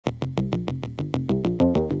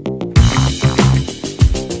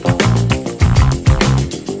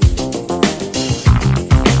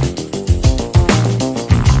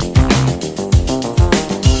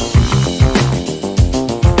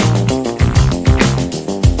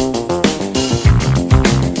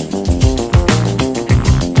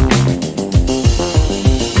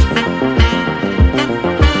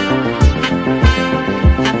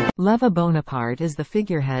Leva Bonaparte is the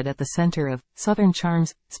figurehead at the center of Southern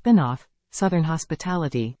Charm's spinoff, Southern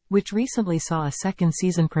Hospitality, which recently saw a second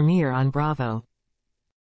season premiere on Bravo.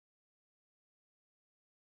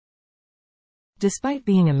 Despite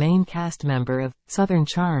being a main cast member of Southern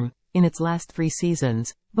Charm in its last 3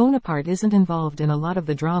 seasons, Bonaparte isn't involved in a lot of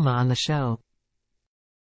the drama on the show.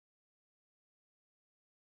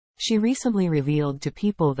 She recently revealed to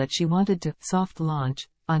People that she wanted to soft launch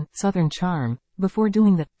on Southern Charm before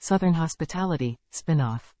doing the Southern Hospitality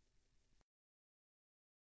spinoff.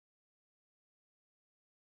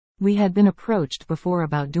 "We had been approached before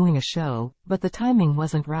about doing a show, but the timing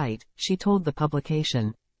wasn't right," she told the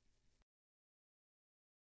publication.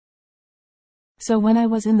 "So when I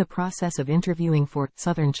was in the process of interviewing for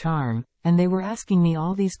Southern Charm, and they were asking me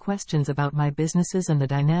all these questions about my businesses and the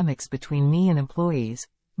dynamics between me and employees,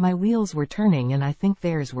 my wheels were turning, and I think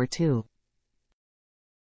theirs were too.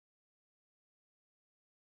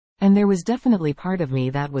 And there was definitely part of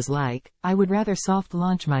me that was like, I would rather soft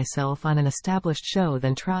launch myself on an established show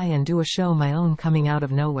than try and do a show my own coming out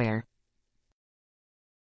of nowhere.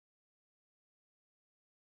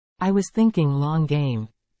 I was thinking long game."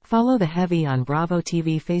 Follow the Heavy on Bravo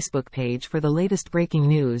TV Facebook page for the latest breaking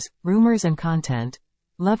news, rumors and content.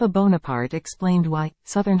 Leva Bonaparte explained why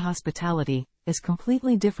Southern Hospitality is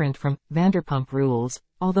completely different from Vanderpump Rules,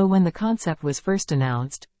 although when the concept was first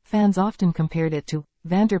announced, fans often compared it to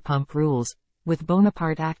Vanderpump Rules, with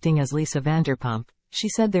Bonaparte acting as Lisa Vanderpump. She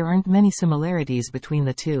said there aren't many similarities between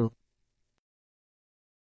the two.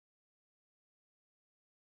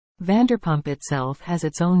 Vanderpump itself has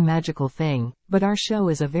its own magical thing, but our show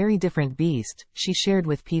is a very different beast, she shared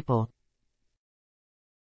with People.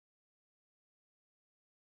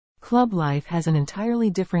 Club life has an entirely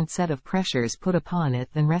different set of pressures put upon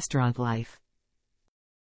it than restaurant life.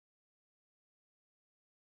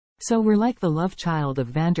 So we're like the love child of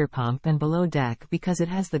Vanderpump and Below Deck because it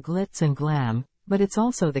has the glitz and glam, but it's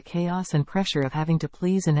also the chaos and pressure of having to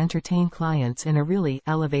please and entertain clients in a really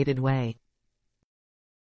elevated way.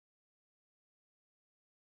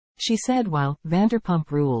 She said while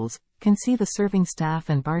Vanderpump Rules can see the serving staff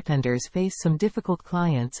and bartenders face some difficult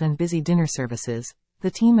clients and busy dinner services,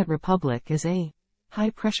 the team at Republic is a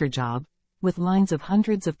high-pressure job, with lines of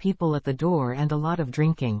hundreds of people at the door and a lot of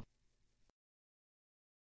drinking.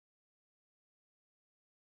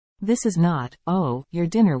 This is not, oh, your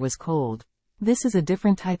dinner was cold. This is a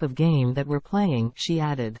different type of game that we're playing, she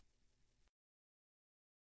added.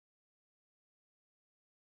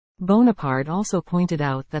 Bonaparte also pointed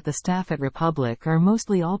out that the staff at Republic are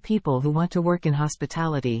mostly all people who want to work in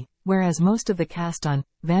hospitality, whereas most of the cast on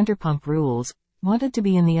Vanderpump Rules wanted to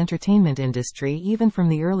be in the entertainment industry even from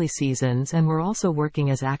the early seasons and were also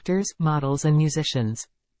working as actors, models and musicians.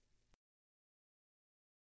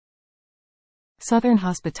 Southern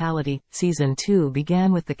Hospitality Season 2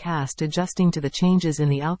 began with the cast adjusting to the changes in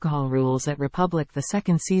the alcohol rules at Republic. The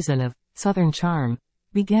second season of Southern Charm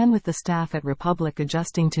began with the staff at Republic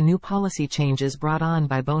adjusting to new policy changes brought on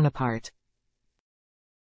by Bonaparte.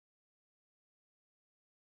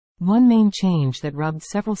 One main change that rubbed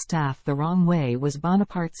several staff the wrong way was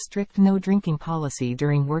Bonaparte's strict no-drinking policy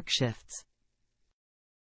during work shifts.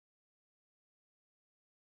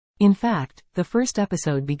 In fact, the first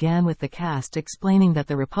episode began with the cast explaining that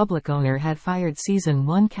the Republic owner had fired Season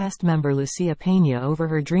 1 cast member Lucia Peña over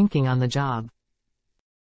her drinking on the job.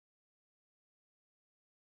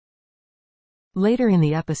 Later in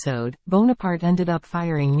the episode, Bonaparte ended up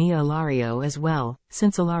firing Mia Ilario as well,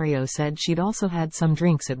 since Ilario said she'd also had some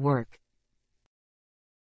drinks at work.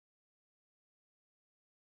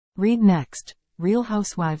 Read next. Real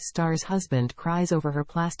Housewives star's husband cries over her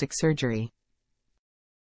plastic surgery.